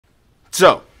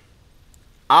So,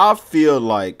 I feel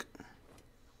like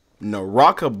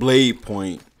Naraka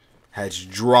Bladepoint has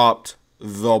dropped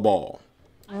the ball.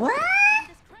 What?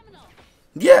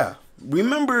 Yeah,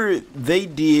 remember they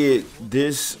did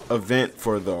this event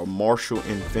for the Martial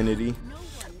Infinity?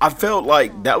 I felt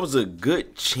like that was a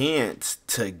good chance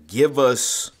to give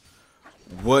us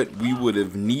what we would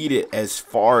have needed as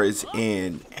far as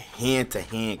in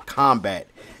hand-to-hand combat.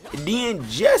 And then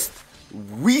just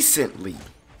recently,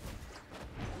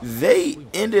 they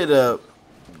ended up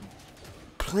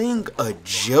playing a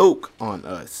joke on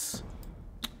us.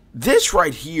 This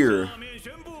right here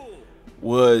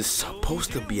was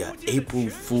supposed to be an April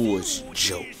Fool's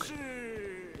joke.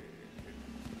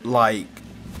 Like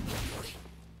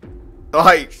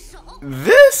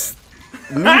this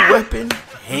new weapon,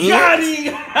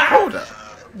 hands. Hold up.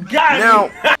 Now,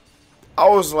 I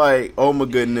was like, oh my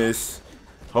goodness,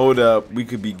 hold up, we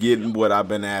could be getting what I've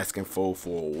been asking for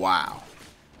a while.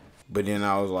 But then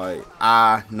I was like,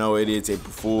 I know it is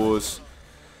April Fool's,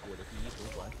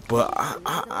 but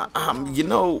you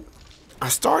know, I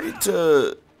started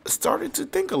to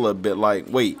think a little bit like,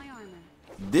 wait,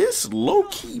 this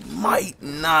low-key might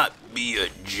not be a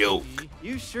joke.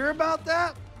 You sure about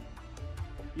that?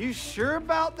 You sure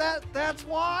about that? That's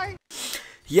why?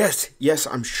 Yes,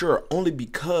 I'm sure. Only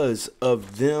because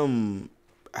of them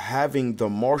having the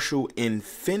Martial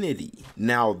Infinity.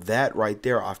 Now that right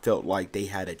there, I felt like they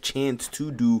had a chance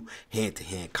to do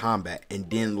hand-to-hand combat. And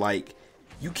then, like,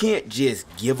 you can't just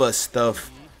give us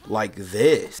stuff like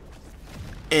this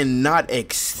and not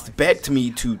expect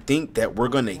me to think that we're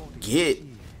gonna get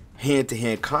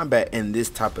hand-to-hand combat in this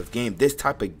type of game. This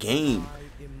type of game,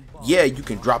 yeah, you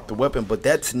can drop the weapon, but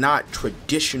that's not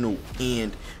traditional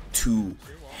hand to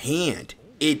hand.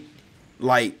 It,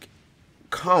 like,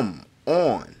 come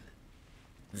on.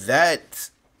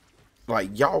 That's,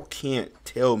 like, y'all can't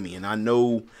tell me. And I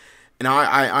know, and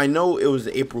I know it was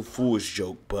the April Fool's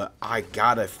joke, but I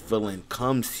got a feeling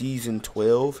come season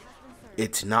 12,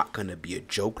 it's not gonna be a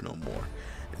joke no more.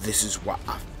 This is why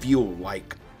I feel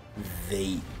like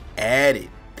they added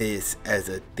this as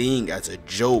a thing, as a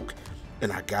joke,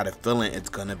 and I got a feeling it's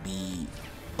gonna be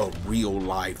a real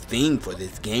live thing for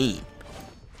this game.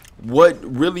 What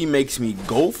really makes me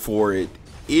go for it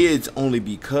is only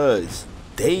because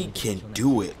they can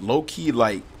do it low-key,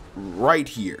 like right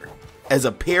here as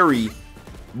a parry.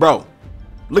 Bro,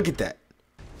 look at that,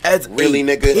 as really, a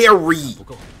nigga? parry.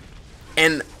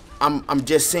 And I'm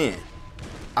just saying,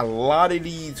 a lot of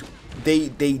these, they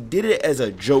did it as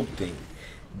a joke thing.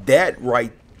 That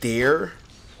right there,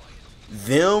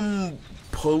 them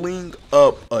pulling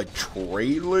up a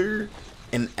trailer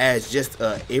and as just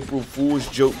a April Fool's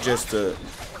joke, just to,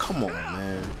 come on,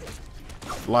 man.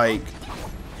 Like,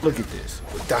 look at this,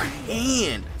 the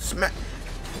hand smack,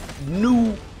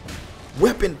 new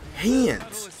weapon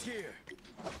hands.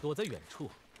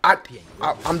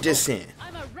 I'm just saying,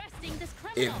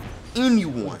 if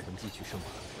anyone,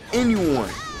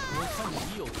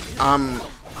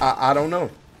 I don't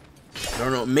know.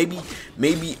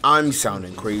 Maybe I'm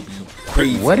sounding crazy.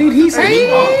 What did he say?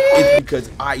 It's because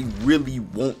I really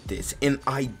want this, and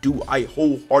I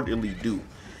wholeheartedly do.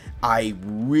 I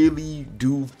really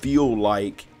do feel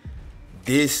like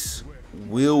this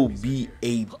will be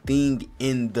a thing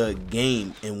in the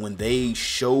game, and when they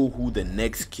show who the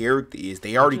next character is,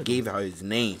 they already gave out his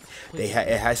name. It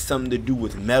has something to do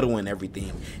with metal and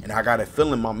everything, and I got a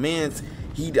feeling my man's,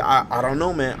 I don't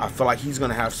know, man. I feel like he's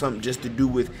gonna have something just to do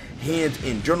with hands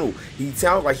in general. He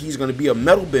sounds like he's gonna be a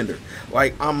metal bender.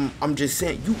 Like, I'm just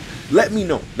saying, you let me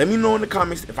know. Let me know in the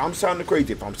comments if I'm sounding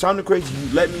crazy. If I'm sounding crazy,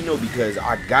 you let me know, because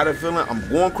I got a feeling I'm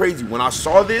going crazy. When I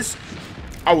saw this,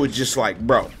 I was just like,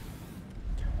 bro,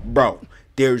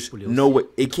 there's no way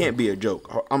it can't be a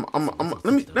joke.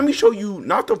 Let me show you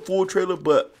not the full trailer,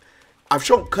 but I've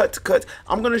shown cuts.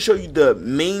 I'm gonna show you the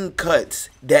main cuts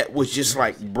that was just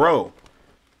like, bro,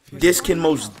 this can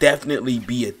most definitely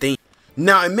be a thing.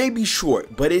 Now, it may be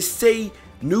short, but it say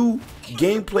new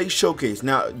gameplay showcase.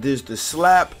 Now, there's the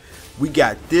slap. We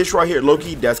got this right here.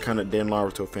 Low-key, that's kind of Dan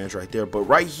Naruto fans right there. But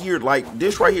right here, like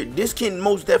this right here, this can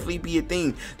most definitely be a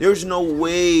thing. There's no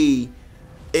way.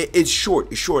 It's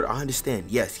short. It's short. I understand.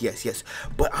 Yes.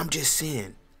 But I'm just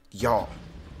saying, y'all,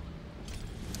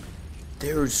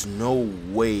 there's no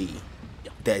way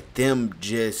that them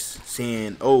just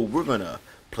saying, oh, we're going to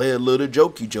play a little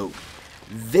jokey joke.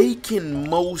 They can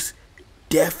most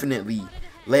definitely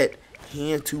let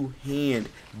hand-to-hand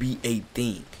be a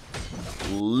thing.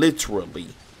 Literally.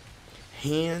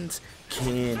 Hands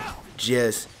can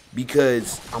just,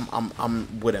 because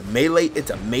I'm with a melee,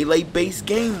 it's a melee based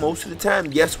game most of the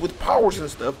time, yes, with powers and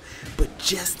stuff, but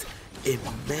just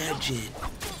imagine.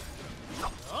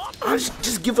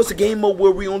 Just give us a game mode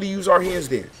where we only use our hands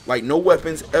then. Like, no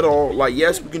weapons at all. Like,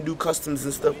 yes, we can do customs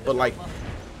and stuff, but like,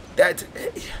 that...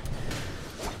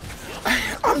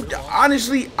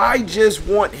 honestly, I just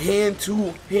want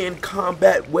hand-to-hand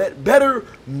combat with better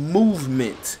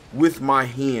movement with my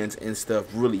hands and stuff,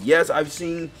 really. Yes, I've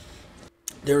seen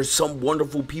there's some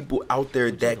wonderful people out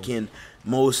there that can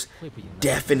most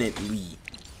definitely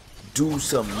do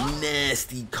some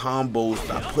nasty combos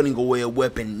by putting away a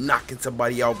weapon, knocking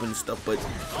somebody out and stuff, but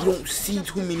you don't see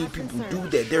too many people do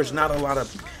that. There's not a lot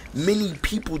of many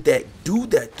people that do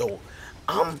that though.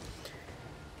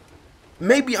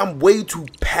 Maybe I'm way too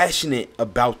passionate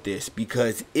about this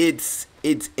because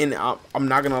and I'm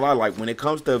not gonna lie, like when it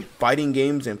comes to fighting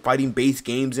games and fighting based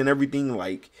games and everything,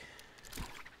 like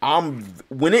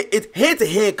when it's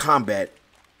hand-to-hand combat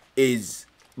is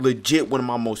legit one of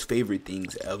my most favorite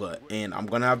things ever, and I'm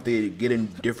gonna have to get a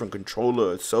different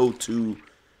controller or so to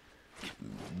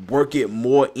work it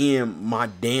more in my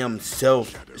damn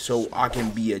self so I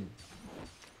can be a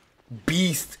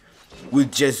beast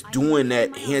with just doing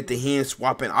that hand-to-hand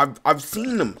swapping. I've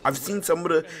seen them. I've seen some of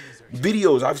the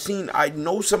videos. I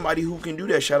know somebody who can do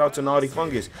that. Shout out to Naughty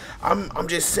Fungus. I'm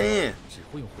just saying,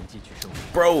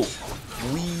 bro,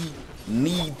 we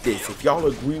need this. If y'all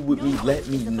agree with me, let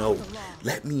me know.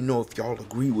 Let me know if y'all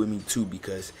agree with me too,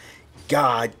 because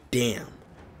god damn.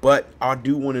 But I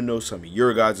do want to know some of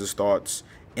your guys' thoughts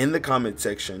in the comment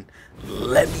section.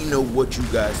 Let me know what you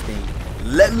guys think.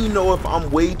 Let me know if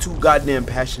I'm way too goddamn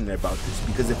passionate about this,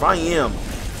 because if I am,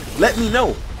 let me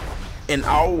know and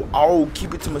I'll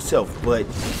keep it to myself. But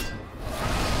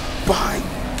by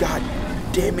god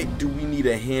damn it, do we need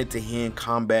a hand-to-hand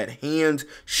combat, hands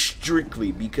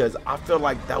strictly, because I feel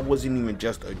like that wasn't even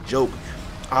just a joke.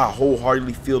 I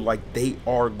wholeheartedly feel like they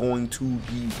are going to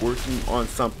be working on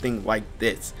something like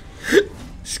this.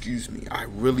 Excuse me, I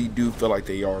really do feel like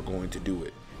they are going to do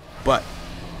it. But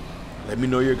let me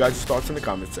know your guys' thoughts in the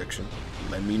comment section.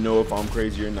 Let me know if I'm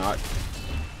crazy or not.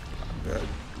 I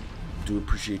do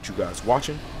appreciate you guys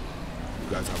watching.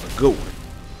 You guys have a good one.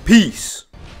 Peace,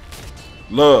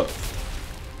 love,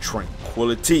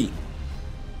 tranquility.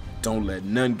 Don't let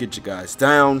none get you guys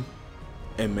down.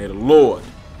 And may the Lord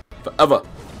forever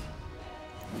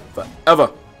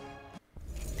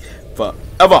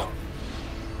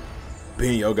be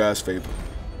in your guys' favor.